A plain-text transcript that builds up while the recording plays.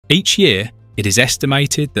Each year, it is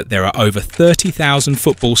estimated that there are over 30,000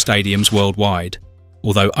 football stadiums worldwide,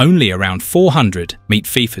 although only around 400 meet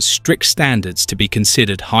FIFA's strict standards to be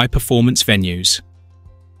considered high-performance venues.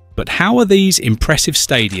 But how are these impressive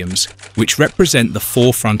stadiums, which represent the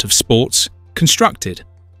forefront of sports, constructed?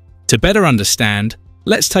 To better understand,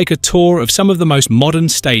 let's take a tour of some of the most modern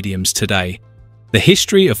stadiums today. The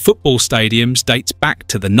history of football stadiums dates back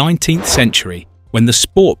to the 19th century, when the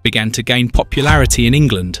sport began to gain popularity in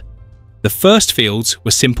England. The first fields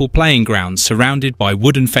were simple playing grounds surrounded by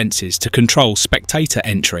wooden fences to control spectator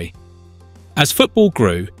entry. As football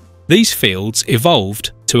grew, these fields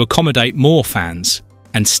evolved to accommodate more fans,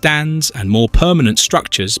 and stands and more permanent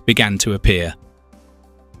structures began to appear.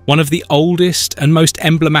 One of the oldest and most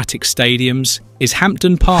emblematic stadiums is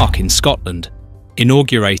Hampden Park in Scotland,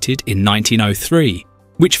 inaugurated in 1903,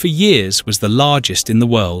 which for years was the largest in the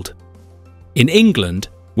world. In England,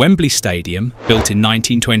 Wembley Stadium, built in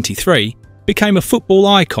 1923, became a football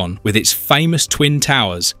icon with its famous twin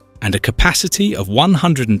towers and a capacity of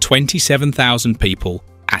 127,000 people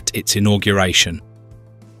at its inauguration.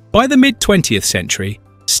 By the mid-20th century,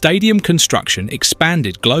 stadium construction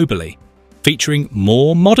expanded globally, featuring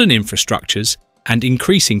more modern infrastructures and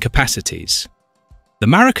increasing capacities. The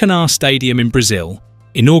Maracanã Stadium in Brazil,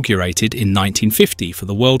 inaugurated in 1950 for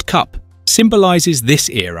the World Cup, symbolises this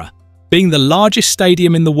era, being the largest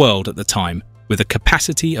stadium in the world at the time, with a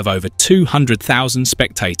capacity of over 200,000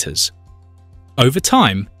 spectators. Over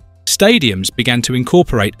time, stadiums began to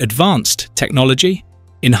incorporate advanced technology,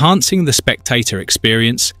 enhancing the spectator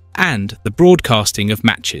experience and the broadcasting of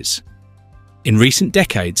matches. In recent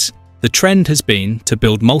decades, the trend has been to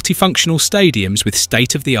build multifunctional stadiums with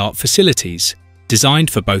state-of-the-art facilities, designed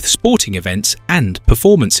for both sporting events and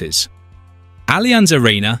performances. Allianz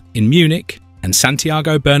Arena in Munich and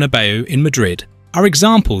Santiago Bernabeu in Madrid are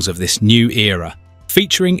examples of this new era,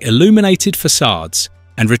 featuring illuminated facades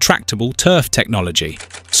and retractable turf technology.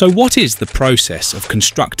 So what is the process of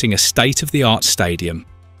constructing a state-of-the-art stadium?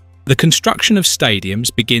 The construction of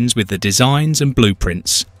stadiums begins with the designs and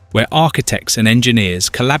blueprints, where architects and engineers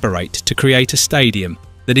collaborate to create a stadium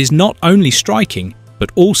that is not only striking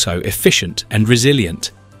but also efficient and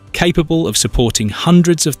resilient, capable of supporting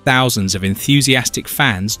hundreds of thousands of enthusiastic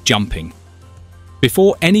fans jumping.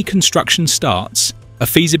 Before any construction starts, a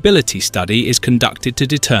feasibility study is conducted to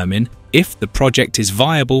determine if the project is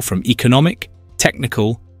viable from economic,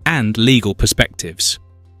 technical, and legal perspectives.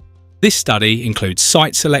 This study includes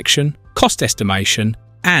site selection, cost estimation,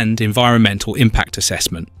 and environmental impact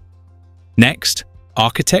assessment. Next,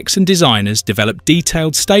 architects and designers develop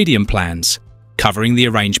detailed stadium plans, covering the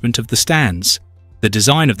arrangement of the stands, the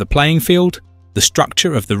design of the playing field, the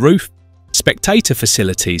structure of the roof, spectator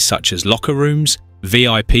facilities such as locker rooms,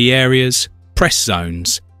 VIP areas, press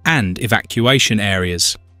zones, and evacuation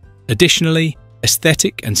areas. Additionally,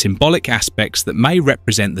 aesthetic and symbolic aspects that may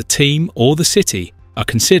represent the team or the city are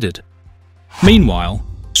considered. Meanwhile,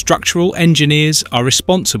 structural engineers are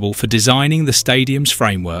responsible for designing the stadium's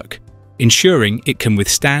framework, ensuring it can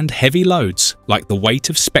withstand heavy loads like the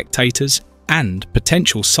weight of spectators and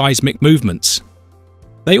potential seismic movements.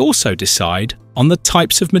 They also decide on the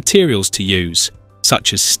types of materials to use,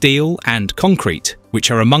 such as steel and concrete,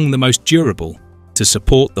 which are among the most durable, to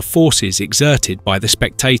support the forces exerted by the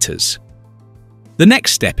spectators. The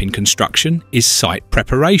next step in construction is site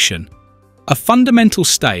preparation, a fundamental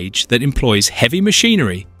stage that employs heavy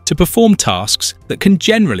machinery to perform tasks that can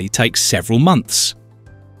generally take several months.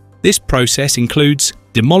 This process includes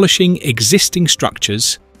demolishing existing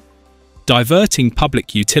structures, diverting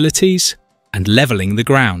public utilities, and levelling the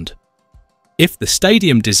ground. If the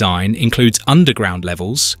stadium design includes underground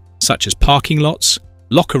levels, such as parking lots,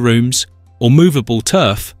 locker rooms, or movable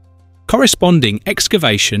turf, corresponding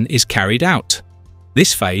excavation is carried out.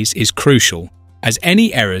 This phase is crucial, as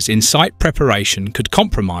any errors in site preparation could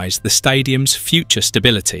compromise the stadium's future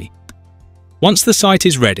stability. Once the site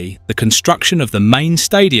is ready, the construction of the main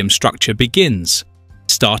stadium structure begins,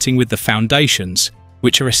 starting with the foundations,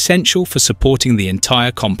 which are essential for supporting the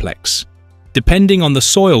entire complex. Depending on the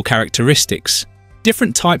soil characteristics,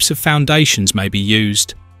 different types of foundations may be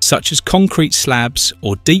used, such as concrete slabs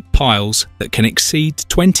or deep piles that can exceed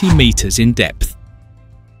 20 meters in depth.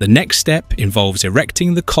 The next step involves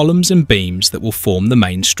erecting the columns and beams that will form the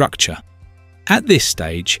main structure. At this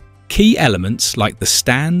stage, key elements like the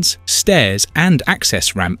stands, stairs, and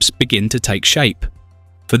access ramps begin to take shape.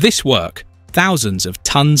 For this work, thousands of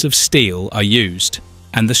tons of steel are used,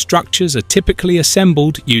 and the structures are typically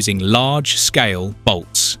assembled using large-scale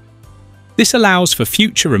bolts. This allows for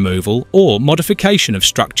future removal or modification of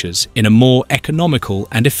structures in a more economical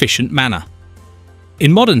and efficient manner.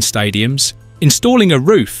 In modern stadiums, Installing a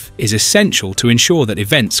roof is essential to ensure that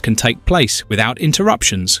events can take place without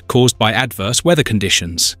interruptions caused by adverse weather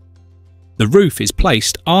conditions. The roof is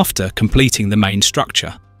placed after completing the main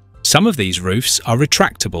structure. Some of these roofs are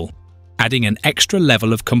retractable, adding an extra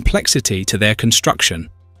level of complexity to their construction,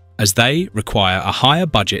 as they require a higher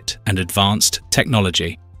budget and advanced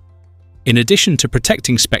technology. In addition to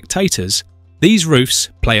protecting spectators, these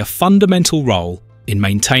roofs play a fundamental role in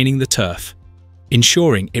maintaining the turf,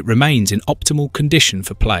 ensuring it remains in optimal condition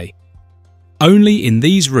for play. Only in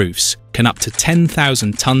these roofs can up to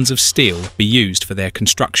 10,000 tons of steel be used for their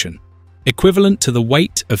construction, equivalent to the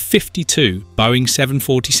weight of 52 Boeing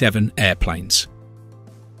 747 airplanes.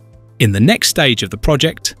 In the next stage of the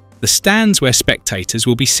project, the stands where spectators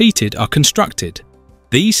will be seated are constructed.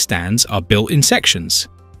 These stands are built in sections,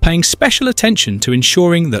 paying special attention to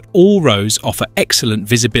ensuring that all rows offer excellent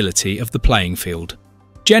visibility of the playing field.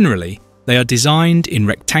 Generally, they are designed in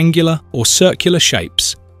rectangular or circular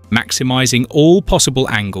shapes, maximising all possible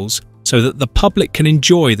angles so that the public can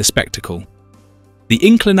enjoy the spectacle. The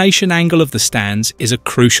inclination angle of the stands is a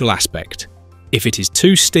crucial aspect. If it is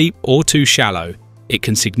too steep or too shallow, it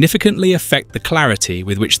can significantly affect the clarity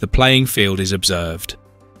with which the playing field is observed.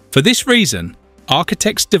 For this reason,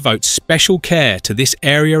 architects devote special care to this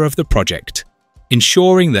area of the project,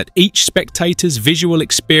 ensuring that each spectator's visual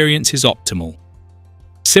experience is optimal.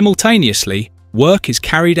 Simultaneously, work is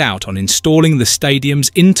carried out on installing the stadium's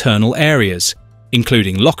internal areas,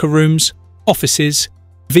 including locker rooms, offices,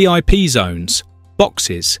 VIP zones,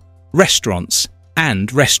 boxes, restaurants, and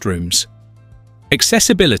restrooms.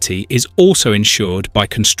 Accessibility is also ensured by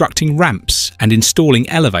constructing ramps and installing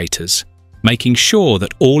elevators, making sure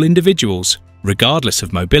that all individuals, regardless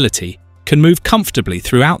of mobility, can move comfortably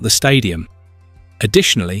throughout the stadium.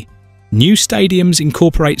 Additionally, new stadiums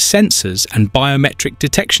incorporate sensors and biometric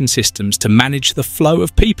detection systems to manage the flow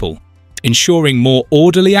of people, ensuring more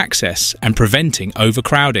orderly access and preventing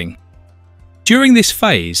overcrowding. During this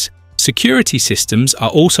phase, security systems are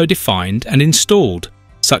also defined and installed,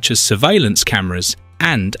 such as surveillance cameras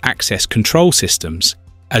and access control systems,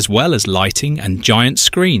 as well as lighting and giant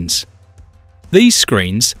screens. These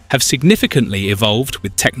screens have significantly evolved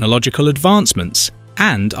with technological advancements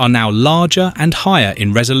and are now larger and higher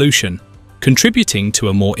in resolution, contributing to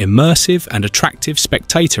a more immersive and attractive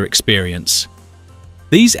spectator experience.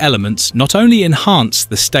 These elements not only enhance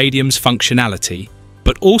the stadium's functionality,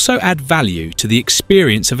 but also add value to the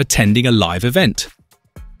experience of attending a live event.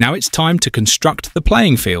 Now it's time to construct the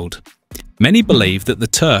playing field. Many believe that the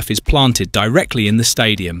turf is planted directly in the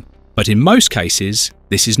stadium, but in most cases,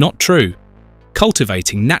 this is not true.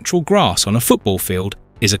 Cultivating natural grass on a football field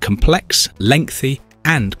is a complex, lengthy,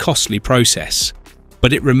 and costly process,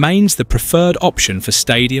 but it remains the preferred option for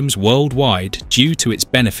stadiums worldwide due to its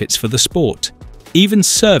benefits for the sport, even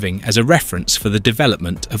serving as a reference for the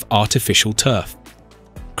development of artificial turf.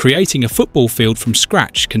 Creating a football field from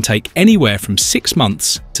scratch can take anywhere from 6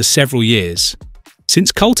 months to several years.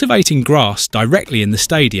 Since cultivating grass directly in the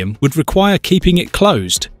stadium would require keeping it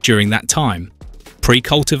closed during that time,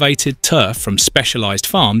 pre-cultivated turf from specialised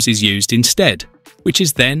farms is used instead, which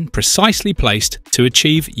is then precisely placed to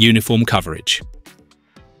achieve uniform coverage.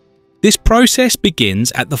 This process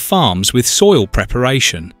begins at the farms with soil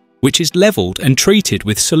preparation, which is levelled and treated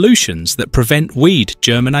with solutions that prevent weed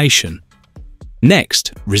germination.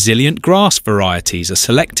 Next, resilient grass varieties are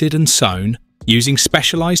selected and sown using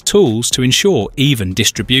specialised tools to ensure even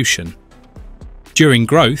distribution. During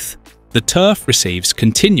growth, the turf receives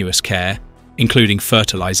continuous care, including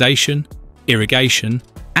fertilisation, irrigation,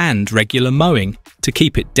 and regular mowing to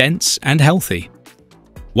keep it dense and healthy.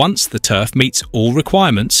 Once the turf meets all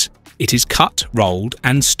requirements, it is cut, rolled,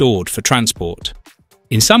 and stored for transport.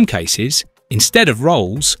 In some cases, instead of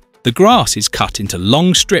rolls, the grass is cut into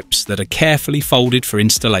long strips that are carefully folded for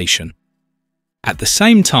installation. At the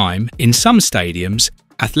same time, in some stadiums,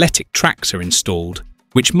 athletic tracks are installed,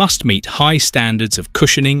 which must meet high standards of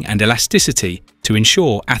cushioning and elasticity to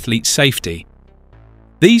ensure athlete safety.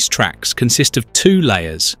 These tracks consist of 2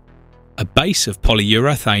 layers: a base of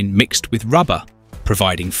polyurethane mixed with rubber,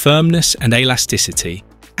 providing firmness and elasticity,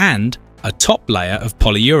 and a top layer of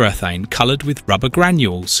polyurethane coloured with rubber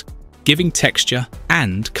granules, giving texture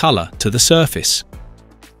and colour to the surface.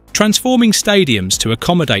 Transforming stadiums to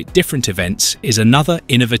accommodate different events is another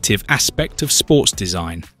innovative aspect of sports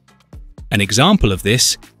design. An example of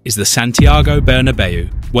this is the Santiago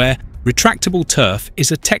Bernabeu, where retractable turf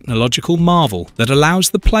is a technological marvel that allows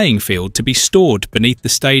the playing field to be stored beneath the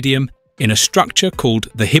stadium in a structure called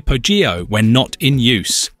the hypogeo when not in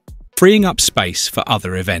use, freeing up space for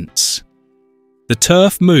other events. The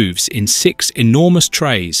turf moves in 6 enormous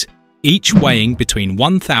trays, each weighing between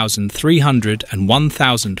 1,300 and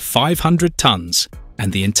 1,500 tons,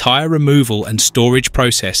 and the entire removal and storage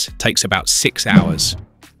process takes about 6 hours.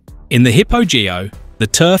 In the Hippogeo, the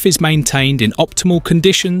turf is maintained in optimal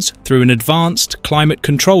conditions through an advanced climate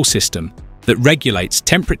control system that regulates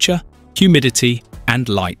temperature, humidity, and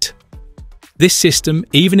light. This system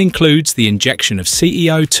even includes the injection of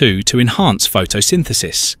CEO2 to enhance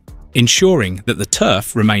photosynthesis, ensuring that the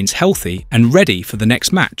turf remains healthy and ready for the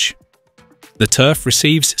next match. The turf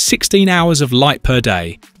receives 16 hours of light per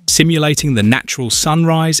day, simulating the natural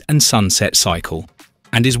sunrise and sunset cycle,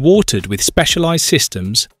 and is watered with specialized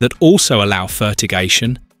systems that also allow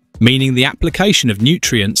fertigation, meaning the application of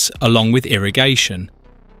nutrients along with irrigation.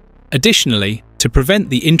 Additionally, to prevent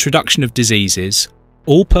the introduction of diseases,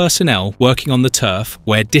 all personnel working on the turf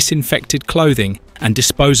wear disinfected clothing and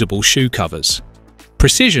disposable shoe covers.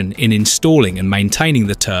 Precision in installing and maintaining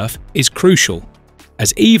the turf is crucial,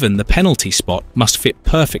 as even the penalty spot must fit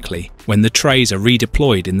perfectly when the trays are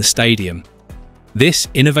redeployed in the stadium. This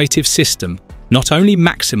innovative system not only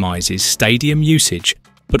maximizes stadium usage,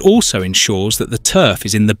 but also ensures that the turf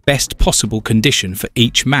is in the best possible condition for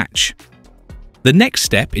each match. The next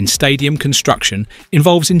step in stadium construction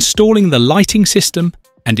involves installing the lighting system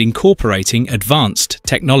and incorporating advanced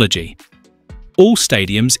technology. All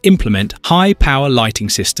stadiums implement high-power lighting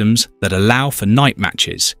systems that allow for night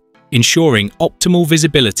matches, ensuring optimal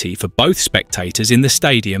visibility for both spectators in the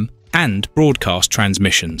stadium and broadcast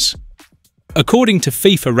transmissions. According to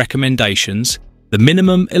FIFA recommendations, the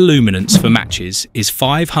minimum illuminance for matches is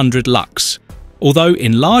 500 lux, although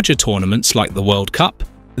in larger tournaments like the World Cup,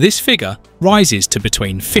 this figure rises to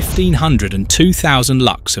between 1,500 and 2,000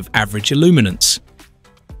 lux of average illuminance.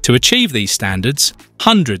 To achieve these standards,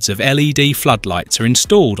 hundreds of LED floodlights are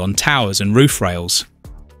installed on towers and roof rails.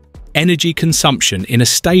 Energy consumption in a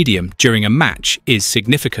stadium during a match is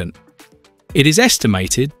significant. It is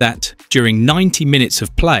estimated that, during 90 minutes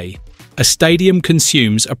of play, a stadium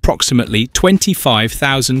consumes approximately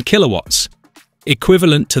 25,000 kilowatts,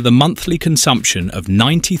 equivalent to the monthly consumption of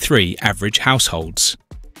 93 average households.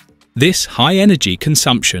 This high-energy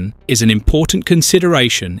consumption is an important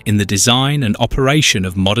consideration in the design and operation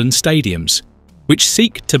of modern stadiums, which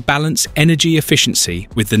seek to balance energy efficiency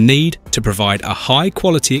with the need to provide a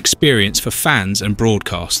high-quality experience for fans and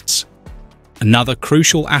broadcasts. Another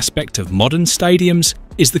crucial aspect of modern stadiums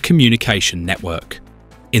is the communication network.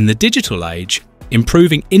 In the digital age,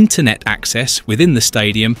 improving internet access within the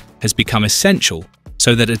stadium has become essential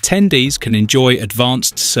so that attendees can enjoy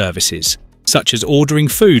advanced services, such as ordering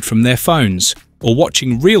food from their phones or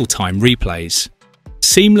watching real-time replays.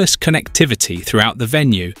 Seamless connectivity throughout the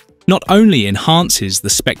venue not only enhances the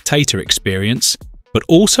spectator experience, but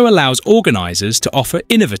also allows organisers to offer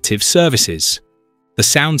innovative services. The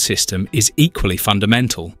sound system is equally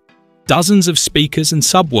fundamental. Dozens of speakers and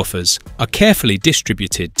subwoofers are carefully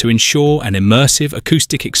distributed to ensure an immersive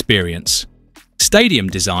acoustic experience. Stadium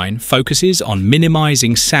design focuses on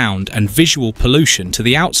minimizing sound and visual pollution to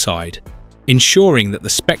the outside, ensuring that the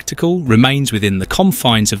spectacle remains within the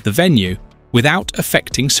confines of the venue without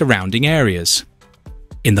affecting surrounding areas.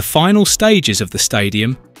 In the final stages of the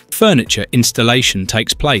stadium, furniture installation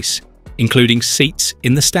takes place, including seats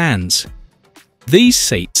in the stands. These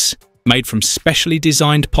seats, made from specially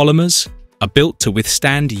designed polymers, are built to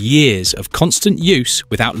withstand years of constant use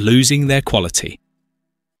without losing their quality.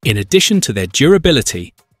 In addition to their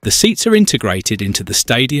durability, the seats are integrated into the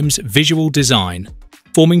stadium's visual design,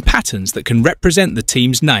 forming patterns that can represent the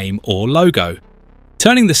team's name or logo,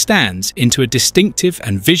 turning the stands into a distinctive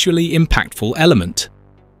and visually impactful element.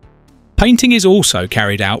 Painting is also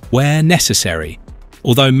carried out where necessary,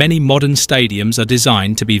 although many modern stadiums are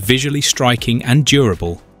designed to be visually striking and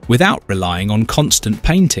durable without relying on constant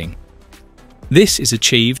painting. This is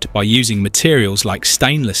achieved by using materials like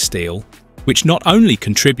stainless steel, which not only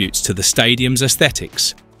contributes to the stadium's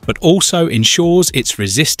aesthetics, but also ensures its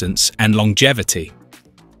resistance and longevity.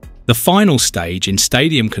 The final stage in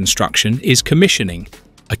stadium construction is commissioning,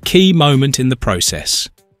 a key moment in the process.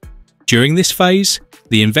 During this phase,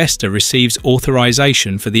 the investor receives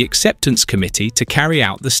authorization for the acceptance committee to carry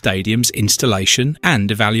out the stadium's installation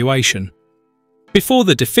and evaluation. Before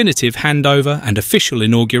the definitive handover and official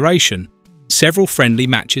inauguration, several friendly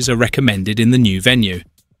matches are recommended in the new venue.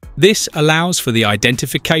 This allows for the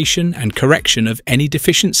identification and correction of any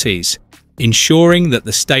deficiencies, ensuring that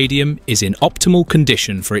the stadium is in optimal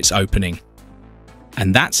condition for its opening.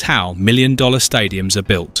 And that's how million-dollar stadiums are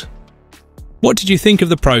built. What did you think of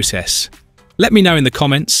the process? Let me know in the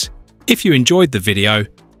comments. If you enjoyed the video,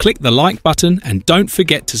 click the like button and don't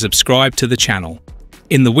forget to subscribe to the channel.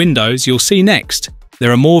 In the windows you'll see next,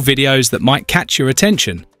 there are more videos that might catch your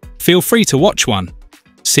attention. feel free to watch one.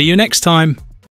 See you next time!